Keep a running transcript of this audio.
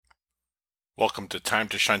Welcome to Time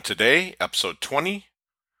to Shine Today, episode 20.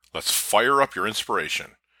 Let's fire up your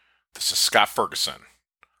inspiration. This is Scott Ferguson.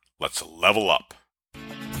 Let's level up.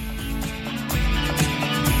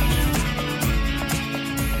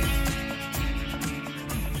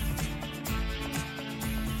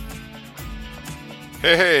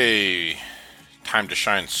 Hey, Time to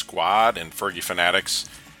Shine squad and Fergie fanatics.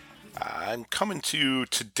 I'm coming to you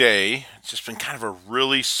today. It's just been kind of a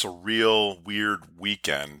really surreal, weird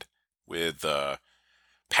weekend with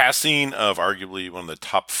passing of arguably one of the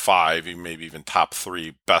top five, maybe even top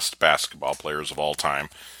three best basketball players of all time,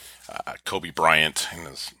 Kobe Bryant and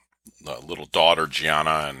his little daughter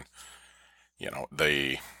Gianna,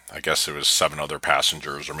 and I guess there was seven other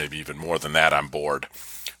passengers, or maybe even more than that, on board,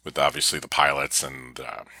 with obviously the pilots and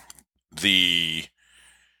the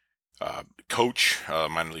coach,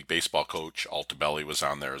 minor league baseball coach Altobelli was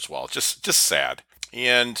on there as well. Just sad.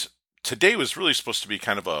 And today was really supposed to be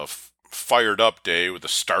kind of a fired up day with the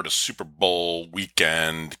start of Super Bowl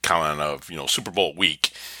weekend, kind of, Super Bowl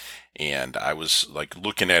week. And I was like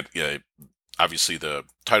looking at, obviously the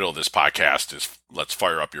title of this podcast is Let's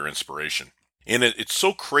Fire Up Your Inspiration. And it's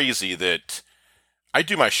so crazy that I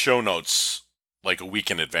do my show notes like a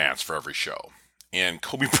week in advance for every show. And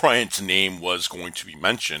Kobe Bryant's name was going to be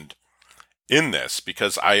mentioned in this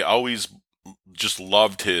because I always just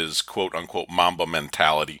loved his quote unquote Mamba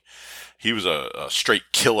mentality. He was a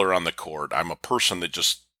straight killer on the court. I'm a person that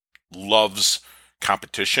just loves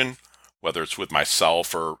competition, whether it's with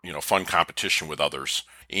myself or, fun competition with others.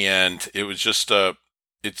 And it was just, it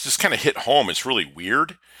just kind of hit home. It's really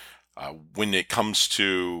weird when it comes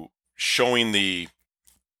to showing the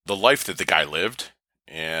life that the guy lived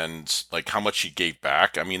and like how much he gave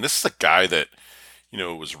back. I mean, this is a guy that,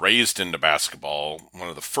 was raised into basketball, one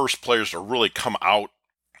of the first players to really come out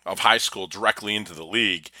of high school directly into the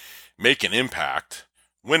league, make an impact,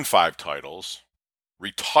 win 5 titles,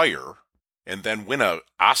 retire, and then win an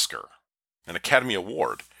Oscar, an Academy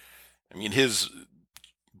Award. I mean, his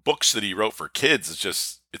books that he wrote for kids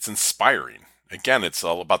it's inspiring. Again, it's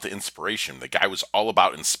all about the inspiration. The guy was all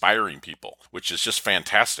about inspiring people, which is just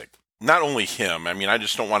fantastic. Not only him, I mean, I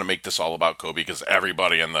just don't want to make this all about Kobe because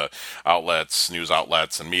everybody in the outlets, news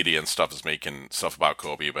outlets, and media and stuff is making stuff about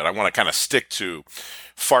Kobe, but I want to kind of stick to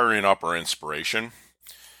firing up our inspiration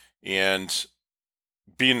and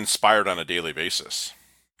being inspired on a daily basis.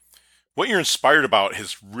 What you're inspired about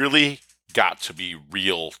has really got to be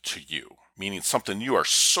real to you, meaning something you are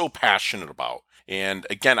so passionate about. And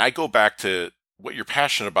again, I go back to what you're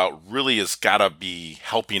passionate about really has got to be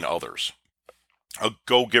helping others. A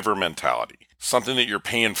go-giver mentality, something that you're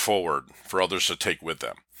paying forward for others to take with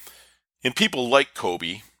them. And people like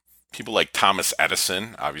Kobe, people like Thomas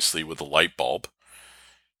Edison, obviously with the light bulb,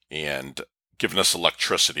 and giving us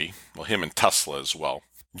electricity, well, him and Tesla as well.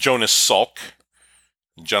 Jonas Salk,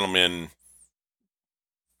 gentleman,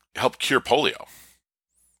 helped cure polio.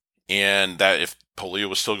 And that if polio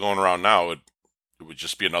was still going around now, it would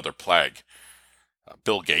just be another plague.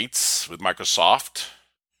 Bill Gates with Microsoft,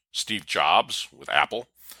 Steve Jobs with Apple,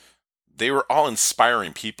 they were all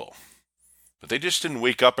inspiring people. But they just didn't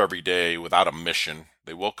wake up every day without a mission.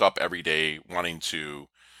 They woke up every day wanting to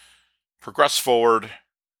progress forward,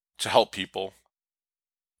 to help people,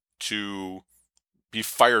 to be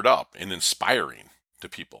fired up and inspiring to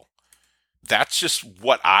people. That's just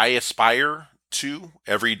what I aspire to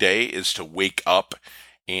every day, is to wake up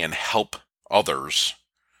and help others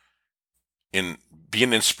and be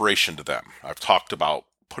an inspiration to them. I've talked about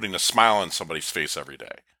putting a smile on somebody's face every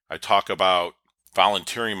day. I talk about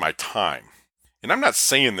volunteering my time. And I'm not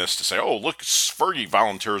saying this to say, oh, look, Fergie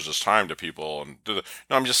volunteers his time to people. No,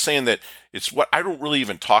 I'm just saying that it's what I don't really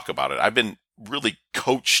even talk about it. I've been really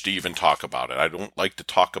coached to even talk about it. I don't like to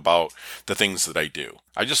talk about the things that I do.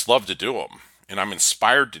 I just love to do them, and I'm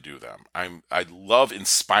inspired to do them. I love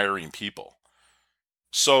inspiring people.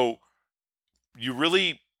 So you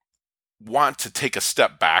really want to take a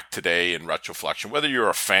step back today in retroflection, whether you're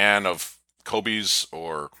a fan of Kobe's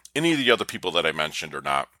or any of the other people that I mentioned or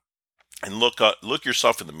not, and look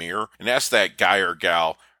yourself in the mirror and ask that guy or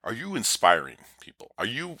gal, are you inspiring people? Are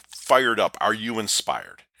you fired up? Are you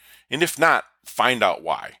inspired? And if not, find out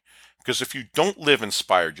why. Because if you don't live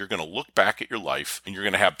inspired, you're going to look back at your life and you're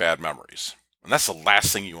going to have bad memories. And that's the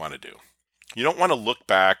last thing you want to do. You don't want to look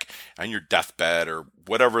back on your deathbed or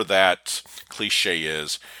whatever that cliche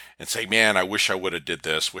is and say, man, I wish I would have did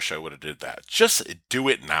this, wish I would have did that. Just do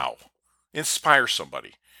it now. Inspire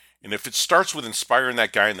somebody. And if it starts with inspiring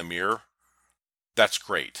that guy in the mirror, that's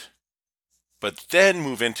great. But then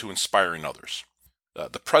move into inspiring others.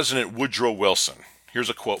 The President Woodrow Wilson, here's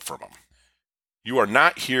a quote from him. You are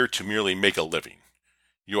not here to merely make a living.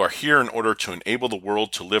 You are here in order to enable the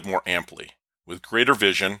world to live more amply, with greater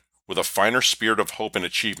vision, with a finer spirit of hope and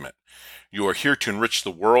achievement. You are here to enrich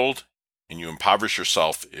the world, and you impoverish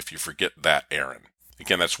yourself if you forget that, Aaron.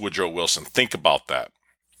 Again, that's Woodrow Wilson. Think about that.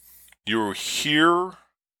 You are here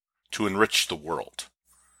to enrich the world.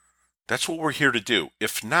 That's what we're here to do.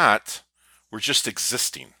 If not, we're just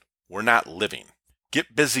existing. We're not living.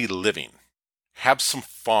 Get busy living. Have some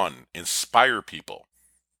fun. Inspire people.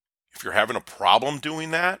 If you're having a problem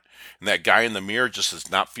doing that, and that guy in the mirror just is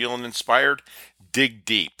not feeling inspired, dig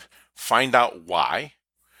deep. Find out why.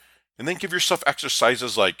 And then give yourself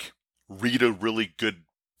exercises like read a really good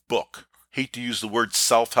book. Hate to use the word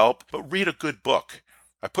self-help, but read a good book.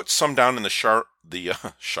 I put some down in the show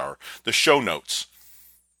notes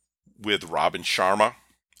with Robin Sharma.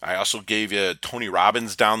 I also gave you Tony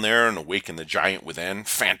Robbins down there and Awaken the Giant Within.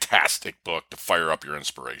 Fantastic book to fire up your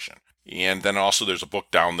inspiration. And then also there's a book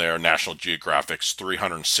down there, National Geographic's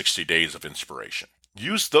 360 Days of Inspiration.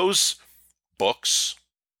 Use those books.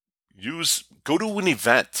 Go to an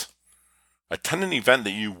event. Attend an event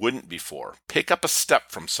that you wouldn't before. Pick up a step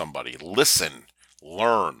from somebody. Listen.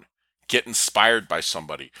 Learn. Get inspired by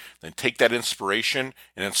somebody. Then take that inspiration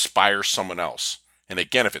and inspire someone else. And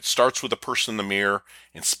again, if it starts with a person in the mirror,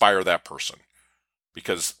 inspire that person.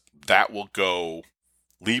 Because that will go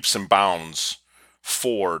leaps and bounds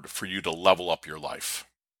forward for you to level up your life.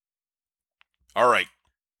 All right.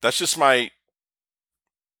 That's just my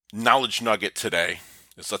knowledge nugget today.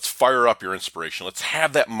 Let's fire up your inspiration. Let's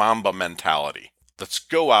have that Mamba mentality. Let's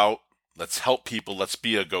go out. Let's help people. Let's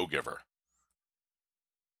be a go-giver.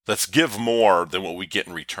 Let's give more than what we get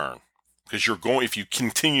in return. Because if you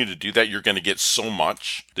continue to do that, you're going to get so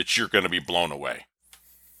much that you're going to be blown away.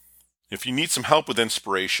 If you need some help with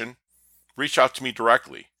inspiration, reach out to me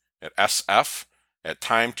directly at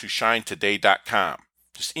sf@timetoshinetoday.com.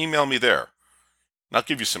 Just email me there, and I'll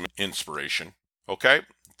give you some inspiration. Okay?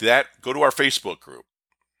 Go to our Facebook group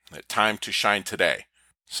at Time to Shine Today.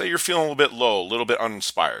 Say you're feeling a little bit low, a little bit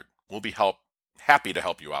uninspired. We'll be happy to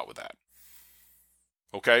help you out with that.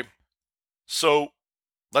 Okay? So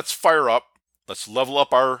let's fire up. Let's level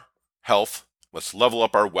up our health. Let's level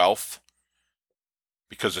up our wealth,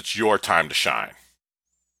 because it's your time to shine.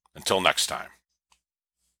 Until next time,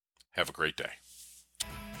 have a great day.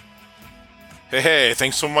 Hey,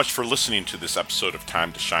 thanks so much for listening to this episode of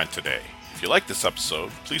Time to Shine Today. If you like this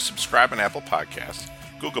episode, please subscribe on Apple Podcasts,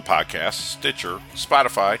 Google Podcasts, Stitcher,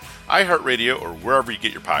 Spotify, iHeartRadio, or wherever you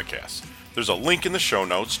get your podcasts. There's a link in the show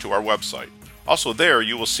notes to our website. Also there,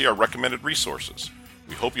 you will see our recommended resources.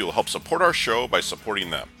 We hope you will help support our show by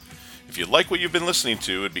supporting them. If you like what you've been listening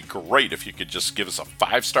to, it'd be great if you could just give us a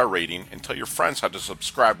 5-star rating and tell your friends how to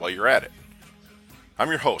subscribe while you're at it. I'm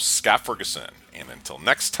your host, Scott Ferguson, and until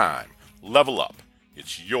next time, level up.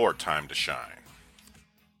 It's your time to shine.